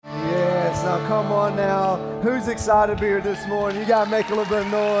Now, come on now. Who's excited to be here this morning? You got to make a little bit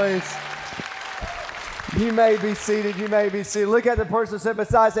of noise. You may be seated. You may be seated. Look at the person sitting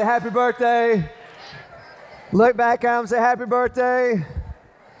beside. Say, happy birthday. Look back at him. Say, happy birthday.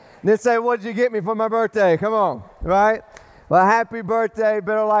 Then say, what did you get me for my birthday? Come on, right? Well, happy birthday,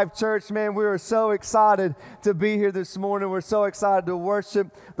 Better Life Church, man. We are so excited to be here this morning. We're so excited to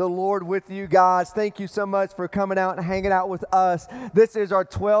worship the Lord with you guys. Thank you so much for coming out and hanging out with us. This is our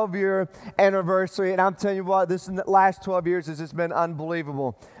 12-year anniversary, and I'm telling you what, this last 12 years has just been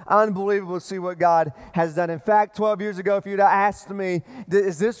unbelievable. Unbelievable to see what God has done. In fact, 12 years ago, if you'd asked me,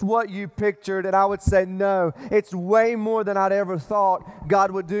 is this what you pictured? And I would say, no, it's way more than I'd ever thought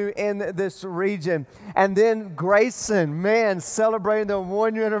God would do in this region. And then Grayson, man, celebrating the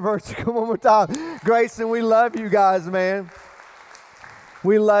 1-year anniversary. Come on, one more time. Grayson, we love you guys, man.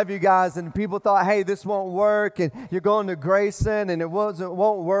 We love you guys, and people thought, hey, this won't work, and you're going to Grayson, and it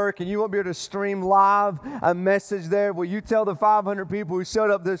won't work, and you won't be able to stream live a message there. Well, you tell the 500 people who showed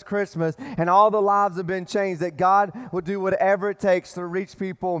up this Christmas, and all the lives have been changed, that God will do whatever it takes to reach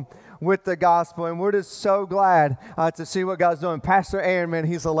people with the gospel, and we're just so glad to see what God's doing. Pastor Aaron, man,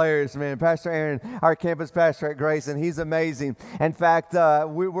 he's hilarious, man. Pastor Aaron, our campus pastor at Grayson, he's amazing. In fact,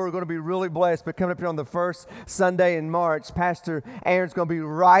 we're going to be really blessed, but coming up here on the first Sunday in March, Pastor Aaron's going to be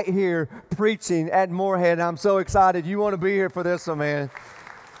right here preaching at Moorhead, and I'm so excited. You want to be here for this one, man.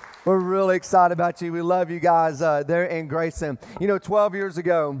 We're really excited about you. We love you guys there in Grayson. You know, 12 years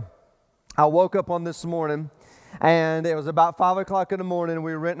ago, I woke up on this morning, and it was about 5 o'clock in the morning, and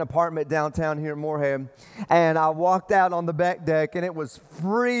we were renting an apartment downtown here in Moorhead. And I walked out on the back deck, and it was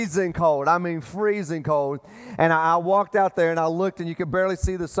freezing cold. I mean, freezing cold. And I walked out there, and I looked, and you could barely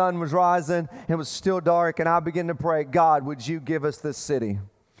see the sun was rising. It was still dark, and I began to pray, God, would you give us this city?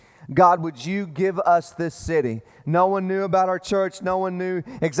 God, would you give us this city? No one knew about our church. No one knew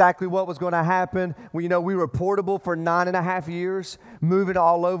exactly what was going to happen. We were portable for 9.5 years, moving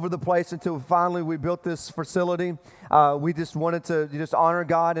all over the place until finally we built this facility. We just wanted to just honor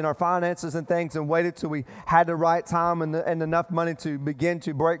God in our finances and things, and waited till we had the right time and enough money to begin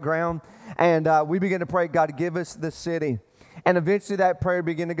to break ground. And we began to pray, God, give us this city. And eventually that prayer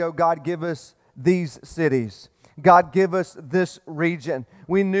began to go, God, give us these cities. God, give us this region.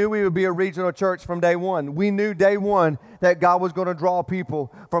 We knew we would be a regional church from day one. We knew day one that God was going to draw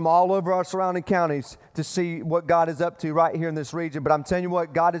people from all over our surrounding counties to see what God is up to right here in this region. But I'm telling you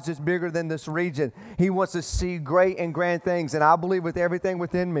what, God is just bigger than this region. He wants to see great and grand things. And I believe with everything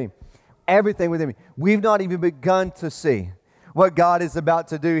within me, we've not even begun to see what God is about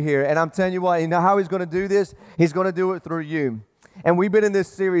to do here. And I'm telling you what, you know how He's going to do this? He's going to do it through you. And we've been in this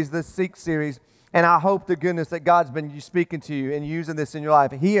series, this Seek series, and I hope to goodness that God's been speaking to you and using this in your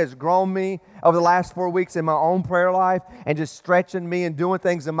life. He has grown me over the last 4 weeks in my own prayer life and just stretching me and doing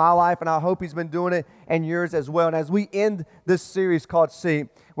things in my life. And I hope He's been doing it in yours as well. And as we end this series called Seek,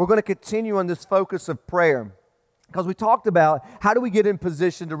 we're going to continue on this focus of prayer. Because we talked about how do we get in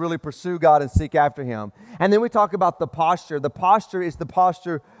position to really pursue God and seek after Him. And then we talked about the posture. The posture is the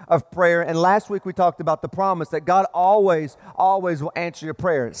posture of prayer. And last week we talked about the promise that God always will answer your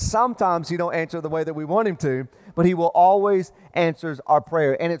prayer. Sometimes He don't answer the way that we want Him to, but He will always answer our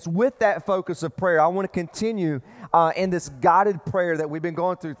prayer. And it's with that focus of prayer, I want to continue in this guided prayer that we've been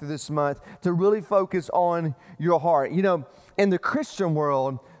going through this month to really focus on your heart. You know, in the Christian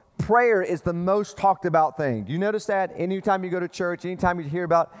world, prayer is the most talked about thing. Do you notice that? Anytime you go to church, anytime you hear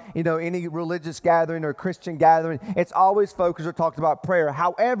about, any religious gathering or Christian gathering, it's always focused or talked about prayer.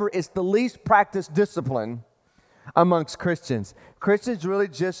 However, it's the least practiced discipline amongst Christians. Christians really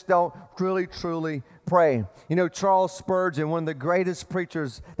just don't really truly pray. Charles Spurgeon, one of the greatest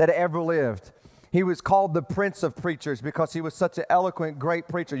preachers that ever lived, he was called the Prince of Preachers because he was such an eloquent, great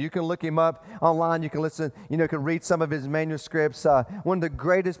preacher. You can look him up online. You can listen, you can read some of his manuscripts. One of the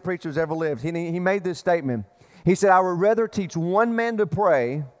greatest preachers ever lived. He made this statement. He said, I would rather teach one man to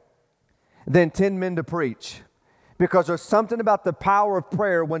pray than 10 men to preach. Because there's something about the power of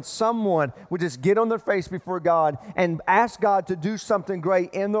prayer when someone would just get on their face before God and ask God to do something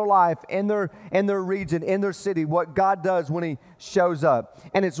great in their life, in their region, in their city, what God does when He shows up.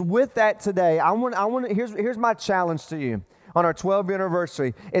 And it's with that today. Here's my challenge to you on our 12th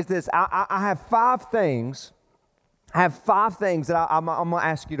anniversary is this. I have 5 things. That I'm going to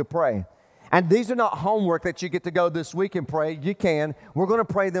ask you to pray. And these are not homework that you get to go this week and pray. You can. We're going to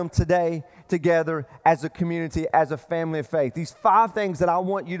pray them today together as a community, as a family of faith. These 5 things that I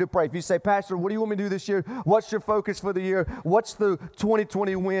want you to pray. If you say, Pastor, what do you want me to do this year? What's your focus for the year? What's the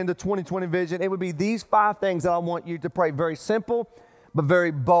 2020 win, the 2020 vision? It would be these 5 things that I want you to pray. Very simple, but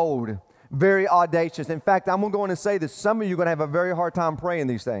very bold, very audacious. In fact, I'm going to go on and say this. Some of you are going to have a very hard time praying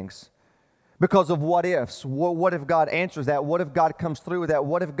these things. because of what ifs. What if God answers that? What if God comes through with that?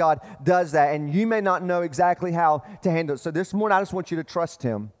 What if God does that? And you may not know exactly how to handle it. So this morning, I just want you to trust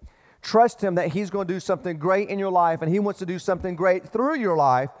Him. Trust Him that He's going to do something great in your life, and He wants to do something great through your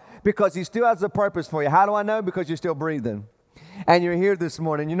life because He still has a purpose for you. How do I know? Because you're still breathing. And you're here this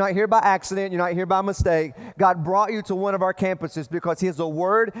morning. You're not here by accident. You're not here by mistake. God brought you to one of our campuses because He has a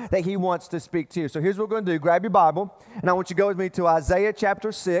word that He wants to speak to you. So here's what we're going to do. Grab your Bible, and I want you to go with me to Isaiah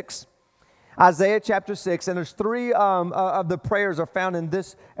chapter 6. Isaiah chapter 6, and there's three of the prayers are found in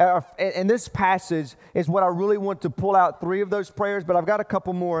this passage is what I really want to pull out three of those prayers, but I've got a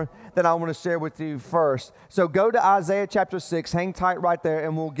couple more that I want to share with you first. So go to Isaiah chapter 6, hang tight right there,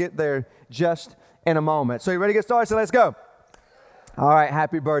 and we'll get there just in a moment. So you ready to get started? So let's go. All right,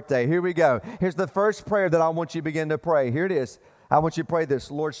 happy birthday. Here we go. Here's the first prayer that I want you to begin to pray. Here it is. I want you to pray this.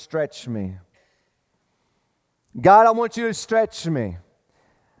 Lord, stretch me. God, I want you to stretch me.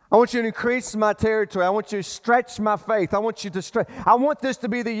 I want you to increase my territory. I want you to stretch my faith. I want you to stretch. I want this to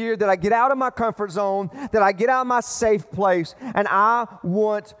be the year that I get out of my comfort zone, that I get out of my safe place, and I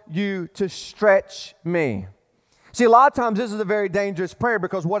want you to stretch me. See, a lot of times this is a very dangerous prayer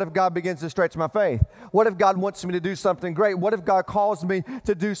because what if God begins to stretch my faith? What if God wants me to do something great? What if God calls me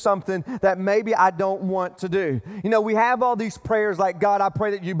to do something that maybe I don't want to do? You know, we have all these prayers like, God, I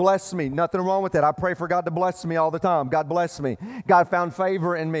pray that you bless me. Nothing wrong with that. I pray for God to bless me all the time. God bless me. God found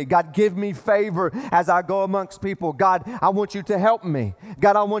favor in me. God, give me favor as I go amongst people. God, I want you to help me.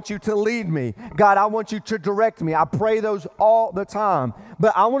 God, I want you to lead me. God, I want you to direct me. I pray those all the time.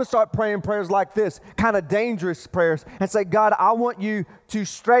 But I want to start praying prayers like this, kind of dangerous prayers, and say, God, I want you to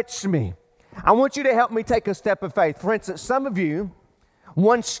stretch me. I want you to help me take a step of faith. For instance, some of you,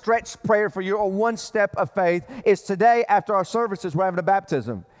 one stretch prayer for you or one step of faith is today after our services, we're having a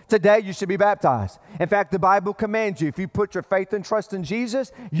baptism. Today, you should be baptized. In fact, the Bible commands you, if you put your faith and trust in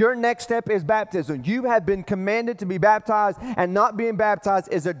Jesus, your next step is baptism. You have been commanded to be baptized, and not being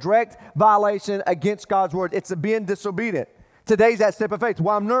baptized is a direct violation against God's word. It's being disobedient. Today's that step of faith.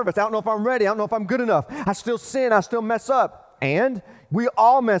 Well, I'm nervous. I don't know if I'm ready. I don't know if I'm good enough. I still sin. I still mess up. And we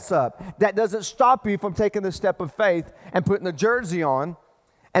all mess up. That doesn't stop you from taking the step of faith and putting the jersey on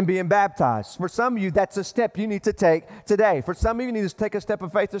and being baptized. For some of you, that's a step you need to take today. For some of you, you need to take a step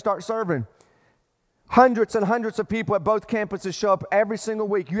of faith to start serving. Hundreds and hundreds of people at both campuses show up every single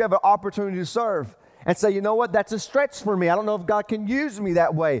week. You have an opportunity to serve and say, you know what, that's a stretch for me. I don't know if God can use me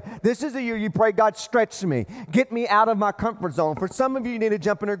that way. This is the year you pray, God, stretch me. Get me out of my comfort zone. For some of you, you need to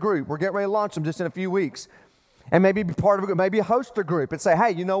jump in a group. We're getting ready to launch them just in a few weeks. And maybe be part of a group, maybe host a group and say,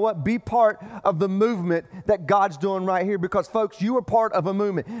 hey, you know what? Be part of the movement that God's doing right here because, folks, you are part of a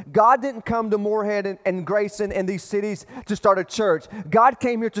movement. God didn't come to Moorhead and Grayson and these cities to start a church. God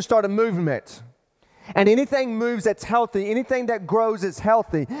came here to start a movement. And anything moves that's healthy, anything that grows is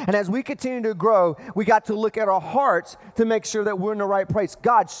healthy. And as we continue to grow, we got to look at our hearts to make sure that we're in the right place.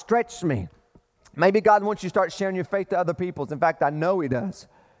 God, stretch me. Maybe God wants you to start sharing your faith to other people. In fact, I know He does.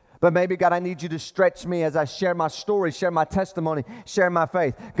 But maybe, God, I need you to stretch me as I share my story, share my testimony, share my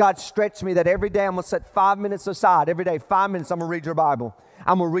faith. God, stretch me that every day I'm going to set 5 minutes aside. Every day, 5 minutes, I'm going to read your Bible.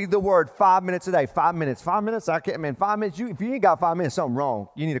 I'm going to read the Word 5 minutes a day. 5 minutes. 5 minutes? I can't, man, 5 minutes. If you ain't got 5 minutes, something wrong.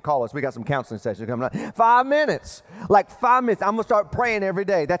 You need to call us. We got some counseling sessions coming up. 5 minutes. Like 5 minutes. I'm going to start praying every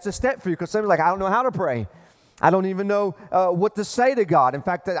day. That's a step for you because somebody's like, I don't know how to pray. I don't even know what to say to God. In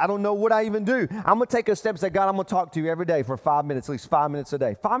fact, I don't know what I even do. I'm going to take a step and say, God, I'm going to talk to you every day for 5 minutes, at least 5 minutes a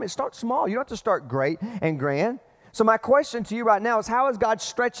day. 5 minutes, start small. You don't have to start great and grand. So my question to you right now is, how is God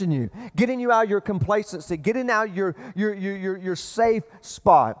stretching you, getting you out of your complacency, getting out of your safe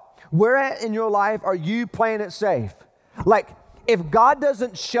spot? Where at in your life are you playing it safe? Like, if God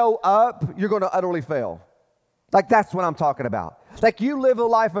doesn't show up, you're going to utterly fail. Like, that's what I'm talking about. Like, you live a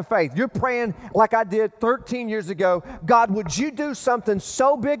life of faith. You're praying like I did 13 years ago. God, would you do something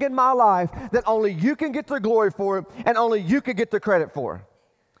so big in my life that only you can get the glory for it and only you can get the credit for it?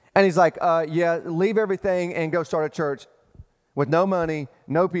 And He's like, yeah, leave everything and go start a church with no money,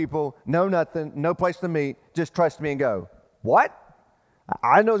 no people, no nothing, no place to meet. Just trust me and go. What?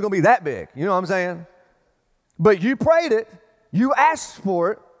 I didn't know it was going to be that big. You know what I'm saying? But you prayed it. You asked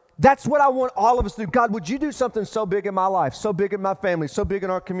for it. That's what I want all of us to do. God, would you do something so big in my life, so big in my family, so big in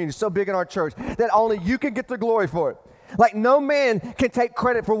our community, so big in our church, that only you can get the glory for it. Like, no man can take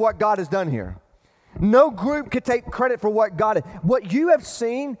credit for what God has done here. No group can take credit for what God has. What you have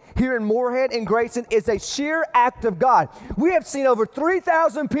seen here in Moorhead and Grayson is a sheer act of God. We have seen over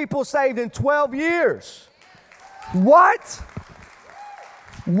 3,000 people saved in 12 years. What?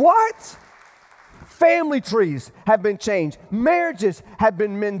 What? Family trees have been changed. Marriages have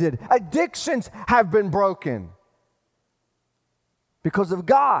been mended. Addictions have been broken. Because of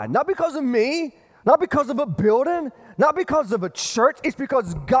God, not because of me, not because of a building, not because of a church. It's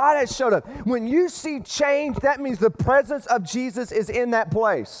because God has showed up. When you see change, that means the presence of Jesus is in that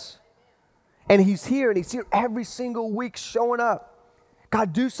place. And he's here, and he's here every single week showing up.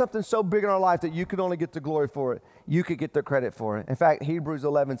 God, do something so big in our life that you could only get the glory for it. You could get the credit for it. In fact, Hebrews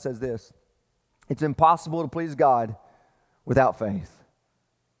 11 says this: it's impossible to please God without faith.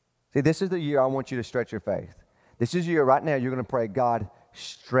 See, this is the year I want you to stretch your faith. This is the year right now you're going to pray, God,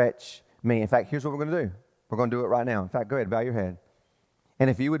 stretch me. In fact, here's what we're going to do. We're going to do it right now. In fact, go ahead, bow your head. And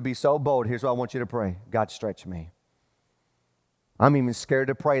if you would be so bold, here's what I want you to pray. God, stretch me. I'm even scared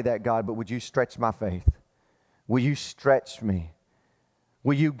to pray that, God, but would you stretch my faith? Will you stretch me?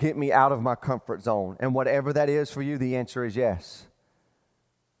 Will you get me out of my comfort zone? And whatever that is for you, the answer is yes.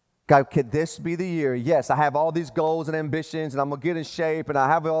 God, could this be the year? Yes, I have all these goals and ambitions, and I'm going to get in shape, and I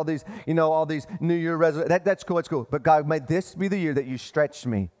have all these, all these New Year resolutions. That's cool, that's cool. But God, may this be the year that you stretch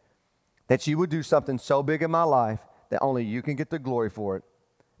me, that you would do something so big in my life that only you can get the glory for it,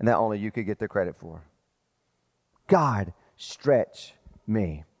 and that only you could get the credit for. God, stretch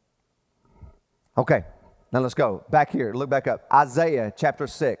me. Okay, now let's go. Back here, look back up. Isaiah chapter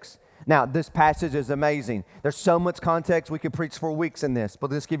 6. Now, this passage is amazing. There's so much context. We could preach for weeks in this,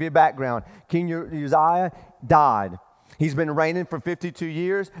 but let's give you a background. King Uzziah died. He's been reigning for 52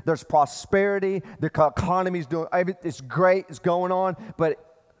 years. There's prosperity. The economy's doing, it's great. It's going on, but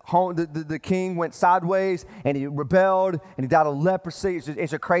the king went sideways, and he rebelled, and he died of leprosy.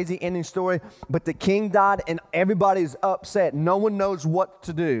 It's a crazy ending story, but the king died, and everybody's upset. No one knows what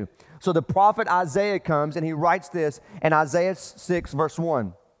to do. So the prophet Isaiah comes, and he writes this in Isaiah 6, verse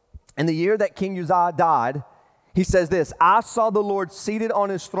 1. In the year that King Uzziah died, he says this: I saw the Lord seated on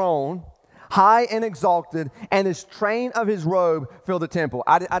his throne, high and exalted, and his train of his robe filled the temple.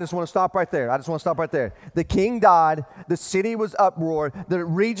 I just want to stop right there. The king died. The city was uproar. The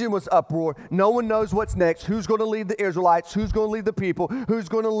region was uproar. No one knows what's next. Who's going to lead the Israelites? Who's going to lead the people? Who's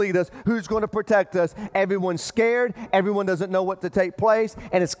going to lead us? Who's going to protect us? Everyone's scared. Everyone doesn't know what to take place.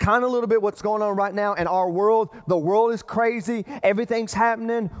 And it's kind of a little bit what's going on right now in our world. The world is crazy. Everything's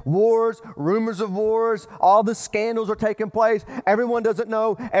happening. Wars, rumors of wars. All the scandals are taking place. Everyone doesn't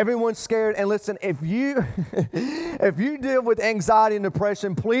know. Everyone's scared. And listen, if you deal with anxiety and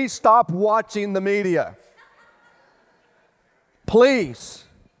depression, please stop watching the media. Please.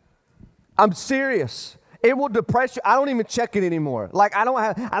 I'm serious. It will depress you. I don't even check it anymore. Like I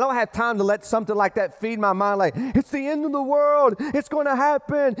don't have time to let something like that feed my mind. Like, it's the end of the world. It's going to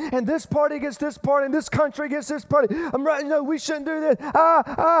happen. And this party gets this party, and this country gets this party. I'm right. We shouldn't do this. Like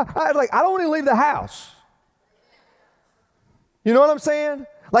I don't want to leave the house. You know what I'm saying?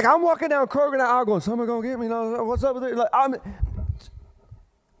 Like I'm walking down Kroger now, going, someone gonna get me? What's up with it? Like,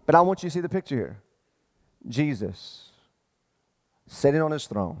 but I want you to see the picture here. Jesus sitting on his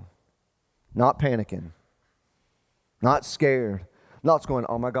throne, not panicking, not scared, not going,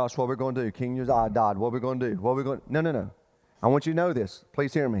 oh my gosh, what we're going to do? King Uzziah died. What are we going to do? No. I want you to know this.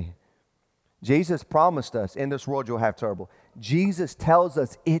 Please hear me. Jesus promised us in this world you'll have trouble. Jesus tells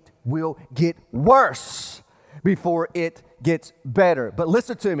us it will get worse before it gets better. But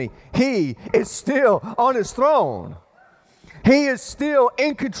listen to me. He is still on his throne. He is still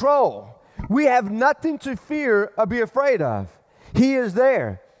in control. We have nothing to fear or be afraid of. He is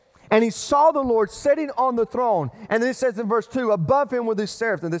there. And he saw the Lord sitting on the throne. And then it says in verse 2, above him were these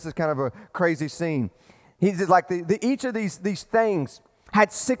seraphs. And this is kind of a crazy scene. He's like each of these things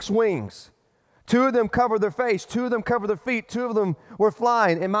had 6 wings. 2 of them covered their face. 2 of them covered their feet. 2 of them were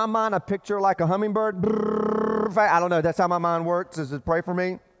flying. In my mind, I picture like a hummingbird. I don't know. That's how my mind works. Does it pray for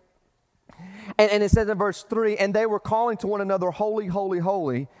me? And it says in verse 3, and they were calling to one another, holy, holy,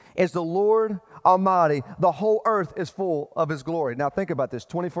 holy is the Lord Almighty. The whole earth is full of his glory. Now think about this.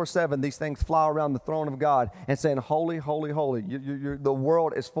 24/7, these things fly around the throne of God and saying, holy, holy, holy. The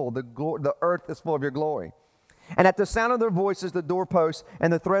world is full. The earth is full of your glory. And at the sound of their voices, the doorposts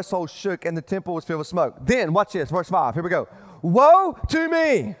and the threshold shook, and the temple was filled with smoke. Then, watch this, verse 5. Here we go. Woe to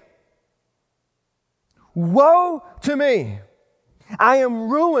me! Woe to me! I am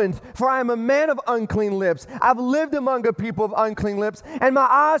ruined, for I am a man of unclean lips. I've lived among a people of unclean lips, and my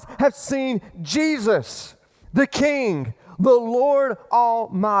eyes have seen Jesus, the King, the Lord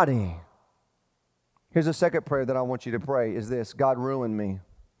Almighty. Here's a second prayer that I want you to pray is this: God, ruin me.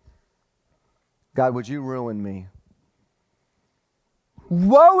 God, would you ruin me?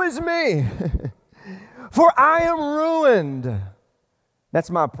 Woe is me, for I am ruined. That's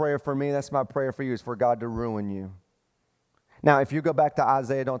my prayer for me. That's my prayer for you, is for God to ruin you. Now, if you go back to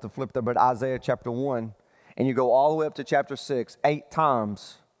Isaiah, don't have to flip there, but Isaiah chapter 1, and you go all the way up to chapter 6, 8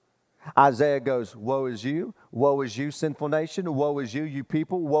 times, Isaiah goes, woe is you, sinful nation, woe is you, you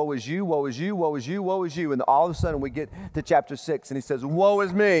people, woe is you, woe is you, woe is you, woe is you. And all of a sudden we get to chapter 6 and he says, woe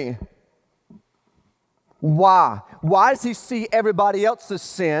is me. Why? Why does he see everybody else's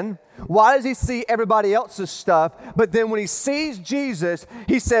sin? Why does he see everybody else's stuff? But then when he sees Jesus,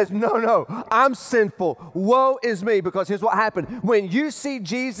 he says, no, I'm sinful. Woe is me. Because here's what happened. When you see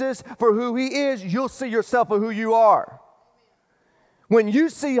Jesus for who he is, you'll see yourself for who you are. When you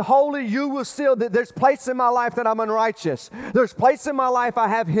see holy, you will see that there's place in my life that I'm unrighteous. There's place in my life I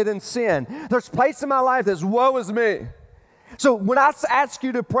have hidden sin. There's place in my life that's woe is me. So when I ask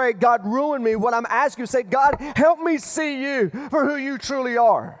you to pray, God, ruin me, what I'm asking you to say, God, help me see you for who you truly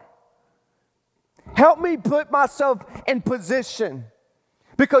are. Help me put myself in position.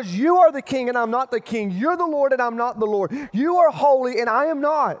 Because you are the king and I'm not the king. You're the Lord and I'm not the Lord. You are holy and I am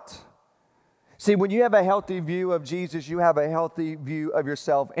not. See, when you have a healthy view of Jesus, you have a healthy view of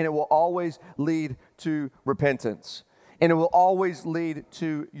yourself, and it will always lead to repentance. And it will always lead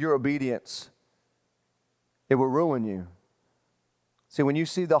to your obedience. It will ruin you. See, when you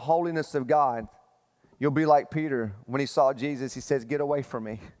see the holiness of God, you'll be like Peter. When he saw Jesus, he says, get away from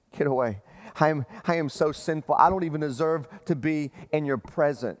me. Get away. I am so sinful. I don't even deserve to be in your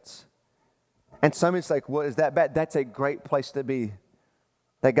presence. And somebody's like, well, is that bad? That's a great place to be.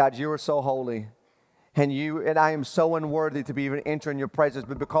 That God, you are so holy. And I am so unworthy to be even entering your presence.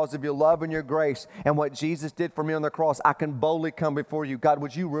 But because of your love and your grace and what Jesus did for me on the cross, I can boldly come before you. God,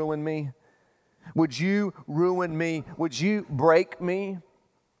 would you ruin me? Would you ruin me? Would you break me?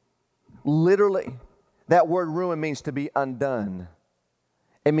 Literally, that word ruin means to be undone.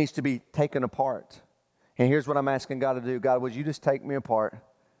 It means to be taken apart. And here's what I'm asking God to do. God, would you just take me apart?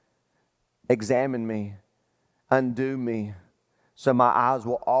 Examine me. Undo me. So my eyes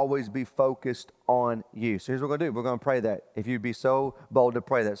will always be focused on you. So here's what we're going to do. We're going to pray that. If you'd be so bold to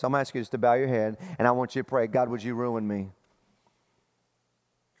pray that. So I'm asking you just to bow your head. And I want you to pray, God, would you ruin me?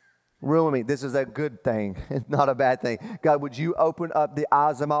 Ruin me. This is a good thing. It's not a bad thing. God, would you open up the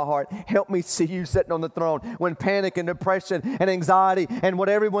eyes of my heart? Help me see you sitting on the throne. When panic and depression and anxiety and what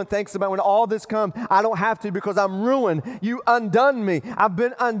everyone thinks about, when all this comes, I don't have to because I'm ruined. You undone me. I've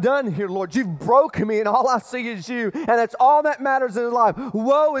been undone here, Lord. You've broken me and all I see is you. And that's all that matters in life.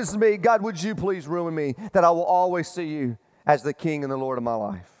 Woe is me. God, would you please ruin me that I will always see you as the King and the Lord of my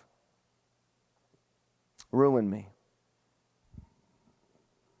life. Ruin me.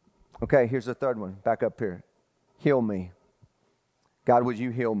 Okay, here's the third one. Back up here. Heal me. God, would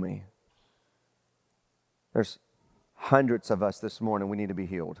you heal me? There's hundreds of us this morning. We need to be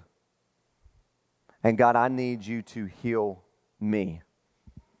healed. And God, I need you to heal me.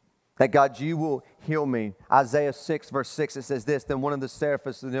 That God, you will heal me. Isaiah 6 verse 6, it says this, then one of the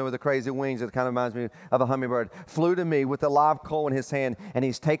seraphims, with the crazy wings, it kind of reminds me of a hummingbird, flew to me with a live coal in his hand, and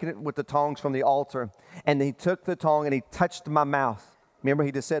he's taken it with the tongs from the altar. And he took the tong and he touched my mouth. Remember,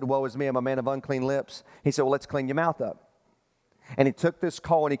 he just said, woe is me, I'm a man of unclean lips. He said, well, let's clean your mouth up. And he took this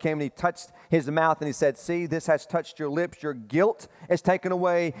coal and he came and he touched his mouth and he said, see, this has touched your lips. Your guilt is taken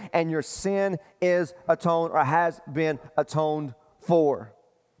away and your sin is atoned or has been atoned for.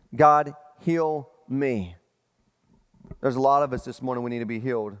 God, heal me. There's a lot of us this morning we need to be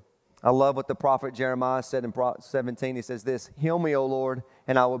healed. I love what the prophet Jeremiah said in 17. He says this, heal me, O Lord,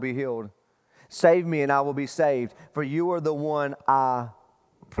 and I will be healed. Save me and I will be saved, for you are the one I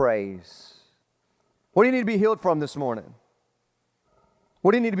praise. What do you need to be healed from this morning?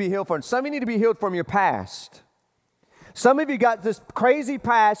 What do you need to be healed from? Some of you need to be healed from your past. Some of you got this crazy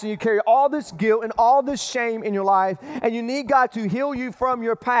past and you carry all this guilt and all this shame in your life, and you need God to heal you from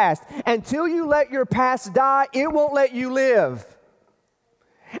your past. Until you let your past die, it won't let you live.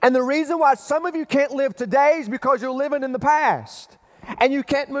 And the reason why some of you can't live today is because you're living in the past. And you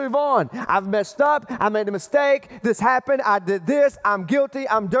can't move on. I've messed up. I made a mistake. This happened. I did this. I'm guilty.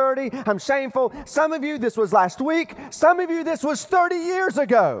 I'm dirty. I'm shameful. Some of you, this was last week. Some of you, this was 30 years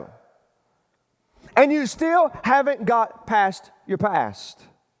ago. And you still haven't got past your past.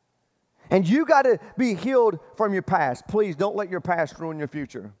 And you got to be healed from your past. Please don't let your past ruin your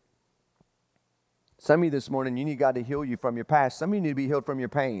future. Some of you this morning, you need God to heal you from your past. Some of you need to be healed from your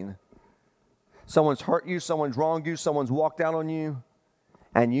pain. Someone's hurt you. Someone's wronged you. Someone's walked out on you.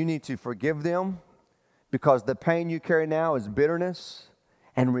 And you need to forgive them because the pain you carry now is bitterness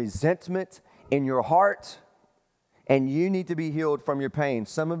and resentment in your heart. And you need to be healed from your pain.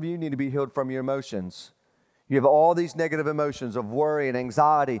 Some of you need to be healed from your emotions. You have all these negative emotions of worry and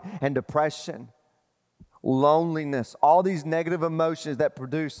anxiety and depression, loneliness, all these negative emotions that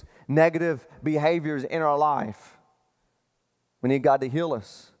produce negative behaviors in our life. We need God to heal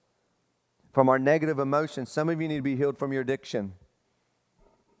us from our negative emotions. Some of you need to be healed from your addiction.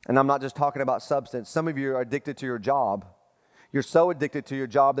 And I'm not just talking about substance. Some of you are addicted to your job. You're so addicted to your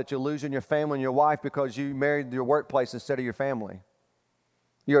job that you're losing your family and your wife because you married your workplace instead of your family.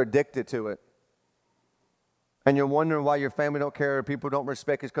 You're addicted to it. And you're wondering why your family don't care or people don't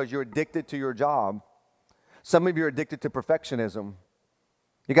respect. It's because you're addicted to your job. Some of you are addicted to perfectionism.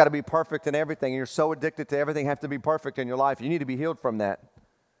 You got to be perfect in everything. You're so addicted to everything have to be perfect in your life. You need to be healed from that.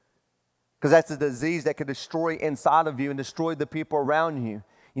 Because that's a disease that can destroy inside of you and destroy the people around you.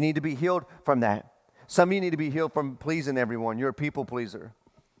 You need to be healed from that. Some of you need to be healed from pleasing everyone. You're a people pleaser.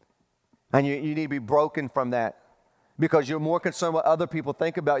 And you need to be broken from that. Because you're more concerned what other people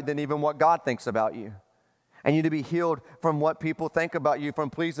think about you than even what God thinks about you. And you need to be healed from what people think about you, from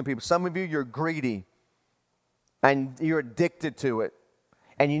pleasing people. Some of you, you're greedy. And you're addicted to it.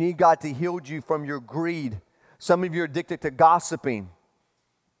 And you need God to heal you from your greed. Some of you are addicted to gossiping.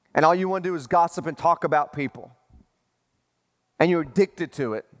 And all you want to do is gossip and talk about people. And you're addicted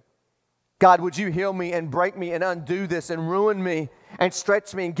to it. God, would you heal me and break me and undo this and ruin me and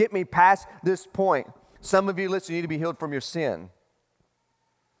stretch me and get me past this point? Some of you, listen, you need to be healed from your sin.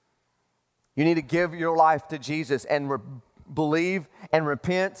 You need to give your life to Jesus and believe and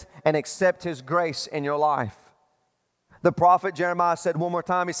repent and accept His grace in your life. The prophet Jeremiah said one more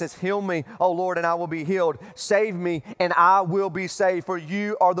time, he says, heal me, O Lord, and I will be healed. Save me, and I will be saved, for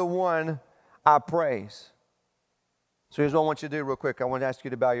you are the one I praise. So here's what I want you to do real quick. I want to ask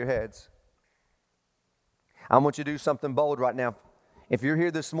you to bow your heads. I want you to do something bold right now. If you're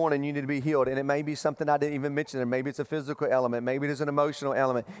here this morning, you need to be healed. And it may be something I didn't even mention. Maybe it's a physical element. Maybe it's an emotional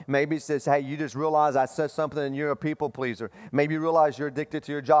element. Maybe it's this, hey, you just realize I said something and you're a people pleaser. Maybe you realize you're addicted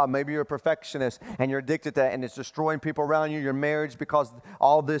to your job. Maybe you're a perfectionist and you're addicted to that and it's destroying people around you, your marriage, because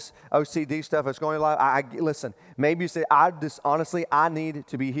all this OCD stuff is going on. Listen, maybe you say, honestly, I need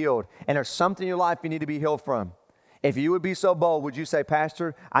to be healed. And there's something in your life you need to be healed from. If you would be so bold, would you say,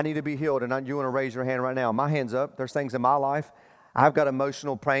 Pastor, I need to be healed? And you want to raise your hand right now. My hand's up. There's things in my life. I've got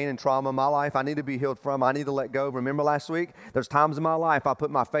emotional pain and trauma in my life I need to be healed from. I need to let go. Remember last week? There's times in my life I put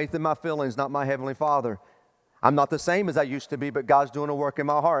my faith in my feelings, not my Heavenly Father. I'm not the same as I used to be, but God's doing a work in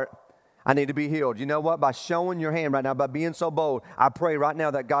my heart. I need to be healed. You know what? By showing your hand right now, by being so bold, I pray right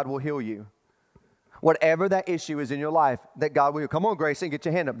now that God will heal you. Whatever that issue is in your life, that God will heal. Come on, Grayson, get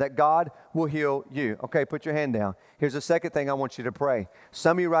your hand up. That God will heal you. Okay, put your hand down. Here's the second thing I want you to pray.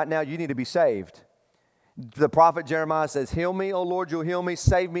 Some of you right now, you need to be saved. The prophet Jeremiah says, heal me, O Lord, you'll heal me.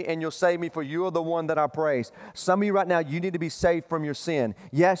 Save me, and you'll save me, for you are the one that I praise. Some of you right now, you need to be saved from your sin.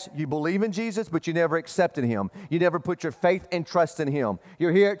 Yes, you believe in Jesus, but you never accepted Him. You never put your faith and trust in Him.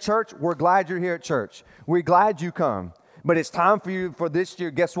 You're here at church. We're glad you're here at church. We're glad you come. But it's time for you for this year.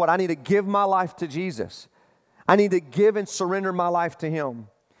 Guess what? I need to give my life to Jesus. I need to give and surrender my life to Him.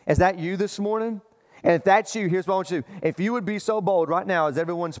 Is that you this morning? And if that's you, here's what I want you to do. If you would be so bold right now as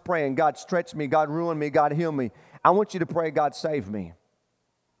everyone's praying, God stretch me, God ruin me, God heal me. I want you to pray, God save me.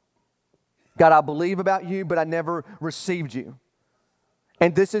 God, I believe about you, but I never received you.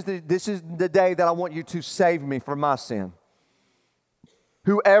 And this is the day that I want you to save me from my sin.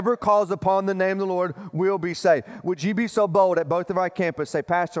 Whoever calls upon the name of the Lord will be saved. Would you be so bold at both of our campus? Say,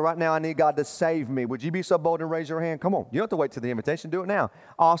 Pastor, right now I need God to save me. Would you be so bold and raise your hand? Come on. You don't have to wait till the invitation. Do it now.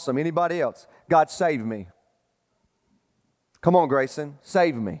 Awesome. Anybody else? God, save me. Come on, Grayson.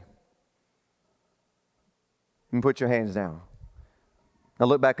 Save me. And put your hands down. Now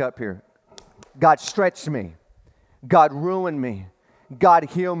look back up here. God, stretch me. God, ruin me.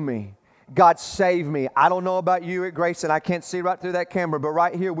 God, heal me. God, save me. I don't know about you at Grace, and I can't see right through that camera, but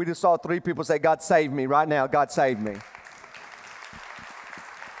right here, we just saw 3 people say, God, save me right now. God, save me.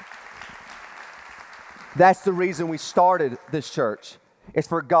 That's the reason we started this church. It's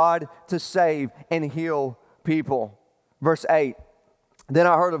for God to save and heal people. Verse 8, then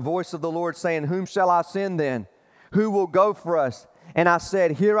I heard a voice of the Lord saying, whom shall I send then? Who will go for us? And I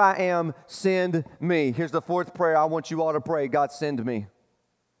said, here I am, send me. Here's the 4th prayer I want you all to pray. God, send me.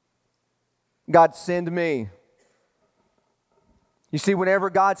 God, send me. You see, whenever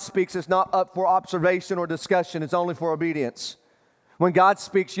God speaks, it's not up for observation or discussion. It's only for obedience. When God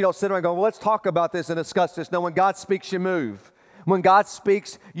speaks, you don't sit around and go, well, let's talk about this and discuss this. No, when God speaks, you move. When God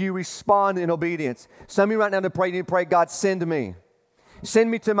speaks, you respond in obedience. Some of you right now you need to pray, God, send me.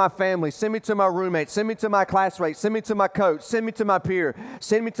 Send me to my family. Send me to my roommate. Send me to my classmate. Send me to my coach. Send me to my peer.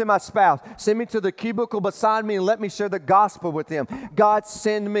 Send me to my spouse. Send me to the cubicle beside me and let me share the gospel with them. God,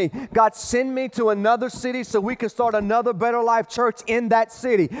 send me. God, send me to another city so we can start another Better Life church in that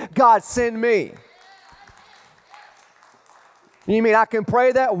city. God, send me. You mean I can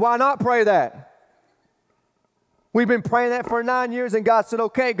pray that? Why not pray that? We've been praying that for 9 years and God said,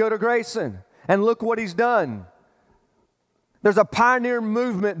 okay, go to Grayson. And look what He's done. There's a pioneer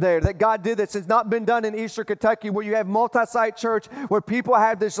movement there that God did that's not been done in Eastern Kentucky, where you have multi-site church, where people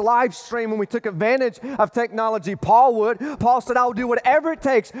have this live stream, and we took advantage of technology. Paul said, I will do whatever it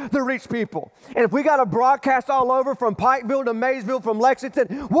takes to reach people. And if we got to broadcast all over from Pikeville to Maysville, from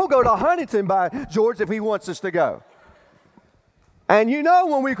Lexington, we'll go to Huntington by George if he wants us to go. And you know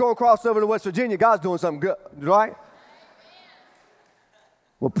when we go across over to West Virginia, God's doing something good, right?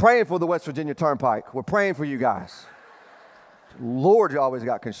 We're praying for the West Virginia Turnpike. We're praying for you guys. Lord, you always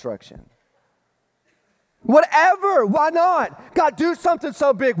got construction. Whatever, why not? God, do something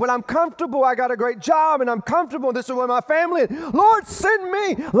so big. When I'm comfortable, I got a great job, and I'm comfortable, this is where my family is. Lord, send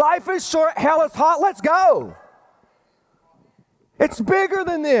me. Life is short, hell is hot, let's go. It's bigger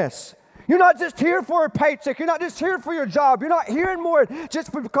than this. You're not just here for a paycheck. You're not just here for your job. You're not here more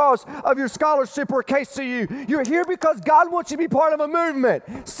just because of your scholarship or KCU. You're here because God wants you to be part of a movement.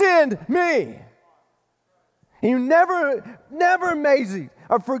 Send me. And you never amazing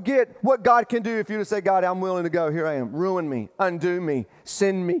or forget what God can do if you just say, God, I'm willing to go. Here I am. Ruin me, undo me,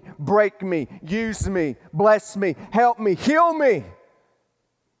 send me, break me, use me, bless me, help me, heal me,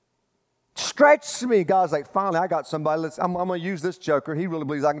 stretch me. God's like, finally, I got somebody. I'm going to use this joker. He really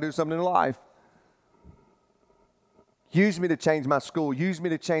believes I can do something in life. Use me to change my school. Use me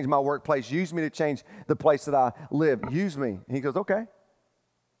to change my workplace. Use me to change the place that I live. Use me. And he goes, okay.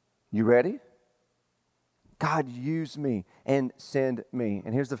 You ready? God, use me and send me.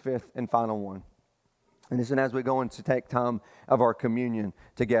 And here's the fifth and final one. And this is as we go in to take time of our communion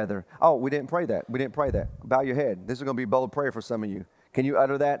together. Oh, we didn't pray that. We didn't pray that. Bow your head. This is going to be a bold prayer for some of you. Can you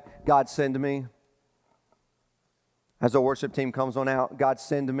utter that? God, send me. As the worship team comes on out, God,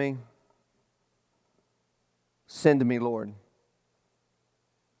 send me. Send me, Lord.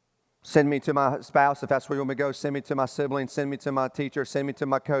 Send me to my spouse, if that's where you want me to go. Send me to my sibling. Send me to my teacher. Send me to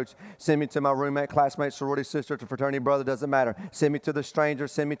my coach. Send me to my roommate, classmate, sorority sister, to fraternity brother, doesn't matter. Send me to the stranger.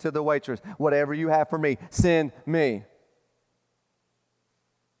 Send me to the waitress. Whatever you have for me, send me.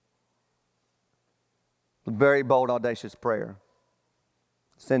 A very bold, audacious prayer.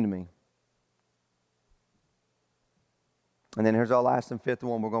 Send me. And then here's our last and fifth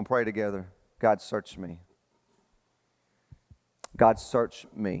one. We're going to pray together. God, search me. God, search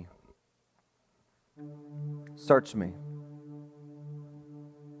me. Search me.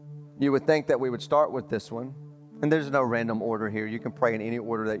 You would think that we would start with this one, and there's no random order here. You can pray in any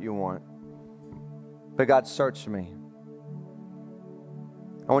order that you want. But God, search me.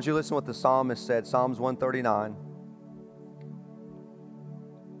 I want you to listen to what the psalmist said, Psalms 139.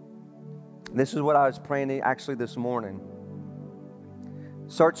 This is what I was praying actually this morning.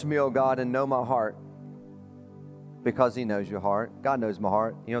 Search me, O God, and know my heart, because He knows your heart. God knows my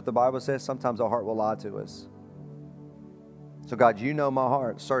heart. You know what the Bible says? Sometimes our heart will lie to us. So God, you know my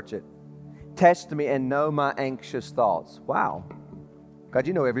heart. Search it. Test me and know my anxious thoughts. Wow. God,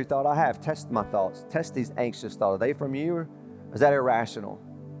 you know every thought I have. Test my thoughts. Test these anxious thoughts. Are they from you, or is that irrational?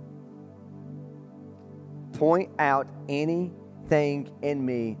 Point out anything in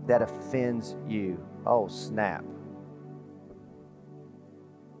me that offends you. Oh, snap.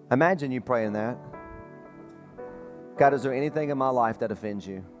 Imagine you praying that. God, is there anything in my life that offends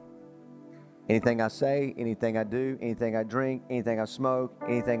you? Anything I say, anything I do, anything I drink, anything I smoke,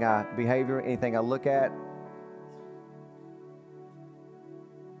 anything I behavior, anything I look at,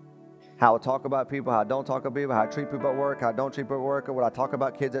 how I talk about people, how I don't talk about people, how I treat people at work, how I don't treat people at work, or what I talk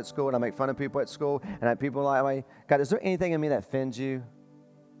about kids at school, and I make fun of people at school, and I people like me. God, is there anything in me that offends you?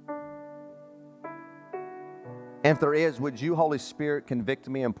 And if there is, would you, Holy Spirit, convict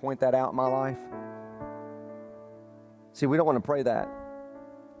me and point that out in my life? See, we don't want to pray that.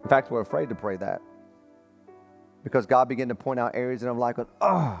 In fact, we're afraid to pray that. Because God began to point out areas that I'm like,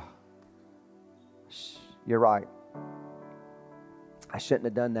 oh, you're right. I shouldn't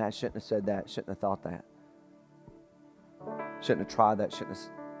have done that. I shouldn't have said that. Shouldn't have thought that. Shouldn't have tried that. Shouldn't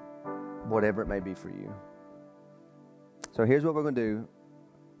have, whatever it may be for you. So here's what we're going to do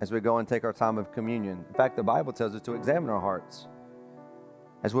as we go and take our time of communion. In fact, the Bible tells us to examine our hearts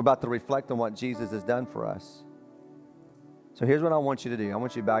as we're about to reflect on what Jesus has done for us. So here's what I want you to do. I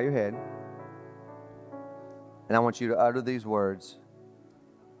want you to bow your head, and I want you to utter these words.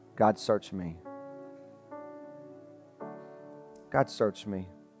 God, search me. God, search me.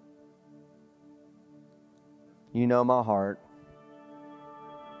 You know my heart.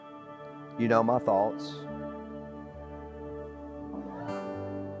 You know my thoughts.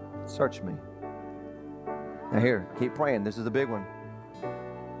 Search me. Now here, keep praying. This is the big one.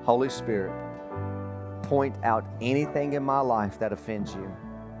 Holy Spirit, point out anything in my life that offends you.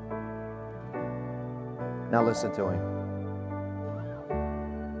 Now listen to Him.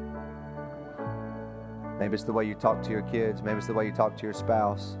 Maybe it's the way you talk to your kids. Maybe it's the way you talk to your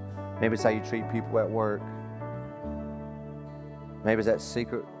spouse. Maybe it's how you treat people at work. Maybe it's that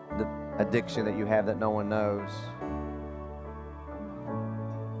secret addiction that you have that no one knows.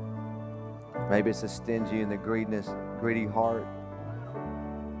 Maybe it's the stingy and the greedy heart.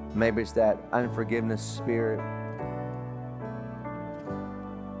 Maybe it's that unforgiveness spirit.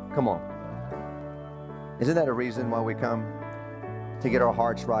 Come on. Isn't that a reason why we come? To get our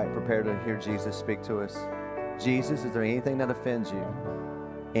hearts right, prepared to hear Jesus speak to us. Jesus, is there anything that offends you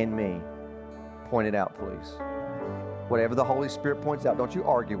in me? Point it out, please. Whatever the Holy Spirit points out, don't you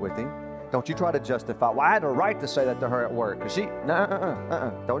argue with him. Don't you try to justify. Well, I had a right to say that to her at work. Because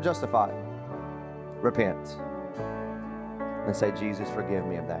don't justify it. Repent. And say, Jesus, forgive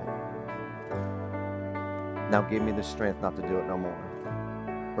me of that. Now give me the strength not to do it no more.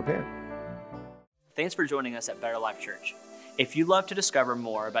 Repent. Thanks for joining us at Better Life Church. If you'd love to discover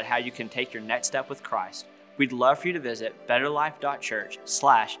more about how you can take your next step with Christ, we'd love for you to visit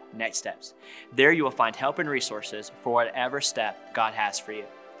betterlife.church/nextsteps. There you will find help and resources for whatever step God has for you.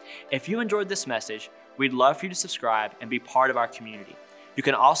 If you enjoyed this message, we'd love for you to subscribe and be part of our community. You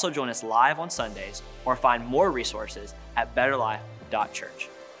can also join us live on Sundays or find more resources at betterlife.church.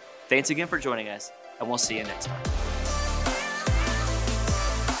 Thanks again for joining us, and we'll see you next time.